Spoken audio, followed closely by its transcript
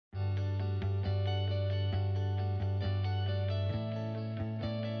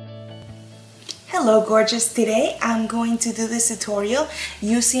Hello gorgeous, today I'm going to do this tutorial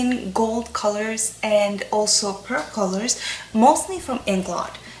using gold colors and also pearl colors, mostly from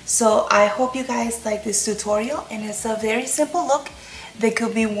Inglot. So I hope you guys like this tutorial, and it's a very simple look that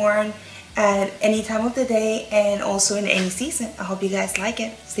could be worn at any time of the day and also in any season. I hope you guys like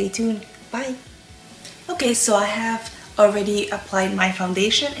it. Stay tuned. Bye. Okay, so I have already applied my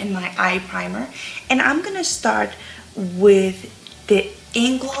foundation and my eye primer, and I'm gonna start with the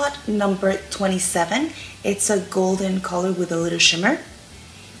Inglot number 27. It's a golden color with a little shimmer,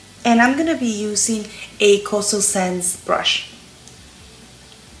 and I'm gonna be using a Coastal Sands brush.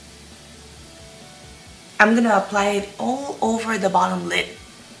 I'm gonna apply it all over the bottom lid.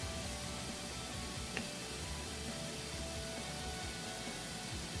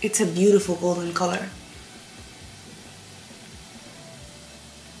 It's a beautiful golden color.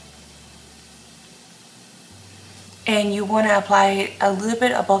 And you want to apply it a little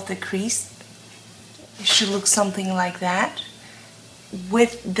bit above the crease. It should look something like that.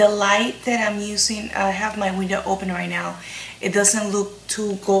 With the light that I'm using, I have my window open right now. It doesn't look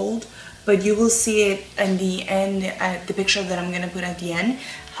too gold, but you will see it in the end, the picture that I'm going to put at the end,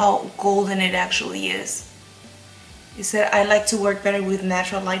 how golden it actually is. It said I like to work better with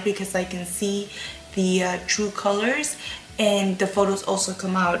natural light because I can see the true colors, and the photos also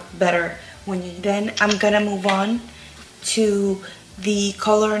come out better when you. Then I'm gonna move on to the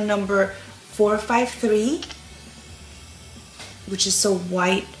color number 453, which is a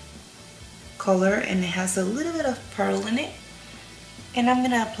white color and it has a little bit of pearl in it, and I'm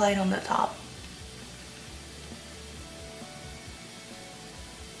gonna apply it on the top.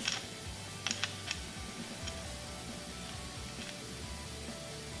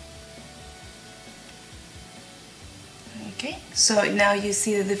 Okay, so now you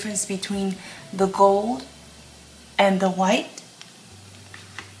see the difference between the gold and the white.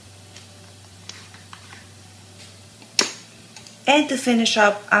 And to finish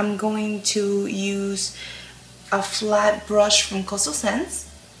up, I'm going to use a flat brush from Coastal Sands,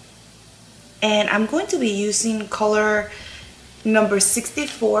 and I'm going to be using color number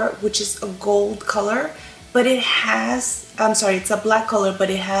 64, which is a gold color, but it has, I'm sorry, it's a black color,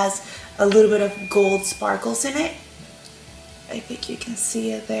 but it has a little bit of gold sparkles in it. I think you can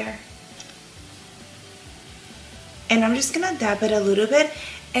see it there. And I'm just gonna dab it a little bit,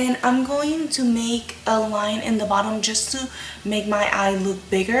 and I'm going to make a line in the bottom just to make my eye look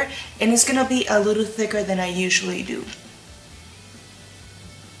bigger, and it's gonna be a little thicker than I usually do.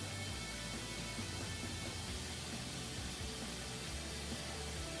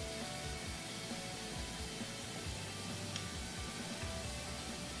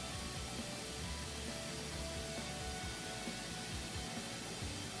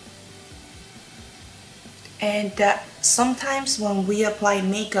 And sometimes when we apply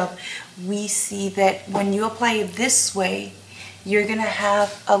makeup, we see that when you apply it this way, you're gonna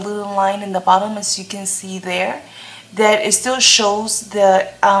have a little line in the bottom, as you can see there, that it still shows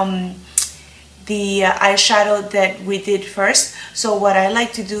the eyeshadow that we did first. So what I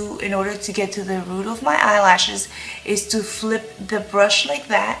like to do in order to get to the root of my eyelashes is to flip the brush like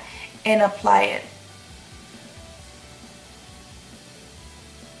that and apply it.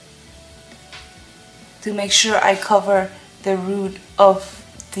 To make sure I cover the root of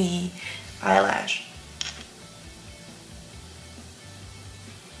the eyelash.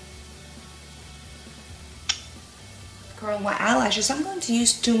 Curl my eyelashes. I'm going to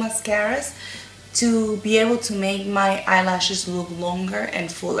use two mascaras to be able to make my eyelashes look longer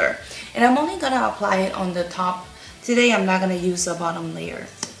and fuller. And I'm only going to apply it on the top. Today I'm not going to use the bottom layer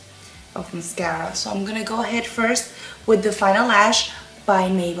of mascara. So I'm going to go ahead first with the Final Lash by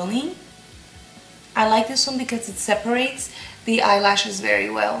Maybelline. I like this one because it separates the eyelashes very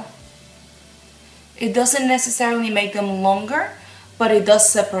well. It doesn't necessarily make them longer, but it does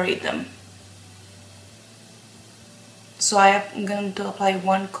separate them. So I'm going to apply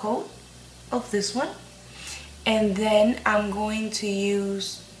one coat of this one, and then I'm going to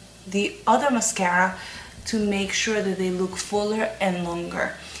use the other mascara to make sure that they look fuller and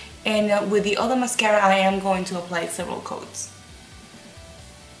longer. And with the other mascara, I am going to apply several coats.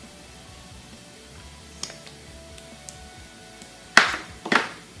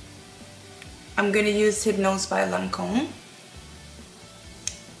 I'm going to use Hypnose by Lancome,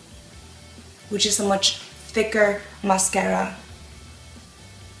 which is a much thicker mascara.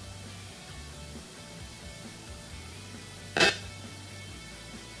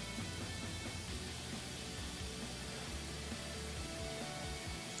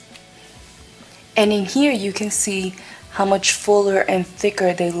 And in here you can see how much fuller and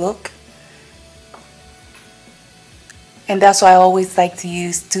thicker they look. And that's why I always like to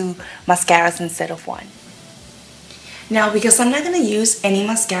use 2 mascaras instead of 1. Now, because I'm not going to use any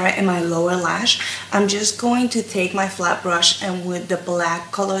mascara in my lower lash, I'm just going to take my flat brush, and with the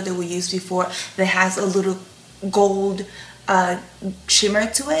black color that we used before that has a little gold shimmer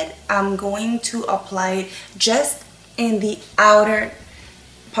to it, I'm going to apply it just in the outer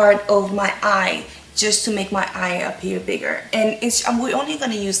part of my eye, just to make my eye appear bigger. And we're only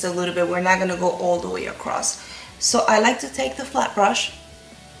going to use a little bit, we're not going to go all the way across. So I like to take the flat brush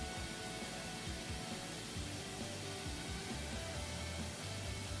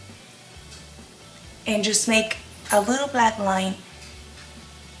and just make a little black line,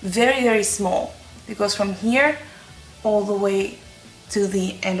 very, very small. It goes from here all the way to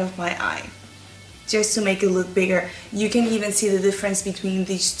the end of my eye, just to make it look bigger. You can even see the difference between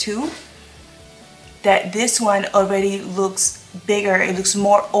these two, that this one already looks bigger, it looks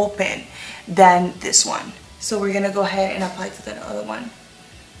more open than this one. So we're gonna go ahead and apply to the other one.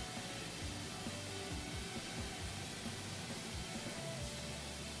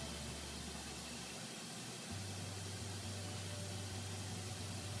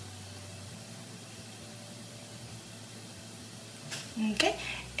 Okay,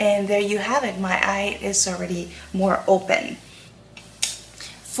 and there you have it. My eye is already more open.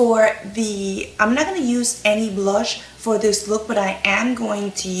 I'm not going to use any blush for this look, but I am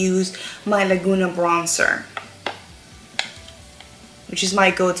going to use my Laguna bronzer, which is my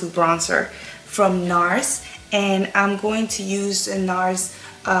go-to bronzer from NARS, and I'm going to use a NARS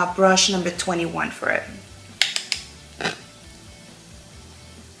brush number 21 for it.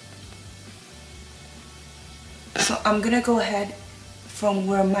 So I'm going to go ahead from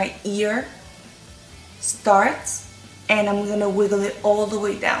where my ear starts, and I'm gonna wiggle it all the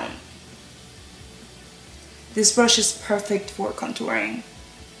way down. This brush is perfect for contouring.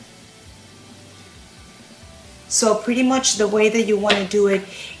 So pretty much the way that you want to do it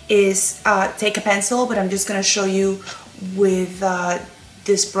is take a pencil, but I'm just gonna show you with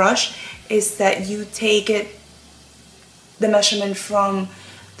this brush, is that you take the measurement from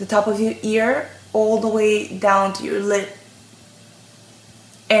the top of your ear all the way down to your lip.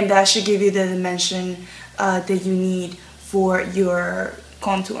 And that should give you the dimension that you need for your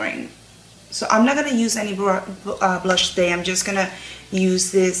contouring. So I'm not going to use any blush today. I'm just going to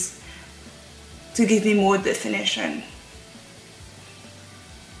use this to give me more definition.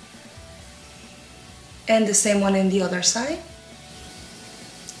 And the same one in the other side.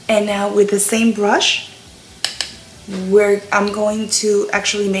 And now with the same brush, I'm going to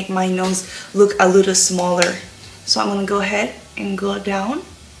actually make my nose look a little smaller. So I'm going to go ahead and go down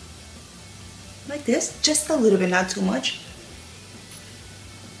like this, just a little bit, not too much.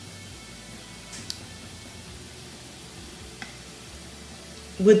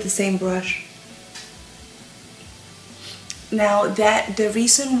 With the same brush. Now the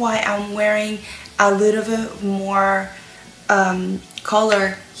reason why I'm wearing a little bit more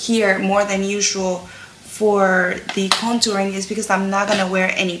color here, more than usual for the contouring, is because I'm not gonna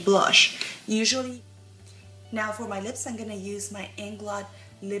wear any blush. Usually, now for my lips, I'm gonna use my Inglot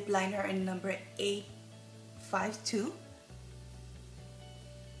lip liner in number 852,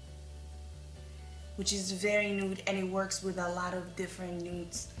 which is very nude, and it works with a lot of different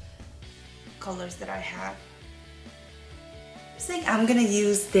nudes colors that I have. So I'm gonna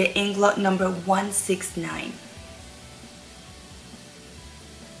use the Inglot number 169.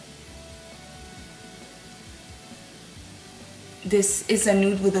 This is a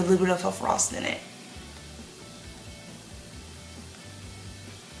nude with a little bit of a frost in it.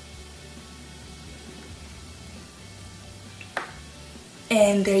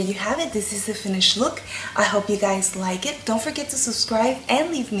 And there you have it. This is the finished look. I hope you guys like it. Don't forget to subscribe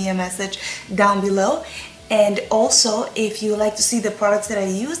and leave me a message down below. And also, if you like to see the products that I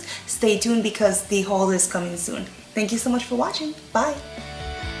use, stay tuned because the haul is coming soon. Thank you so much for watching. Bye.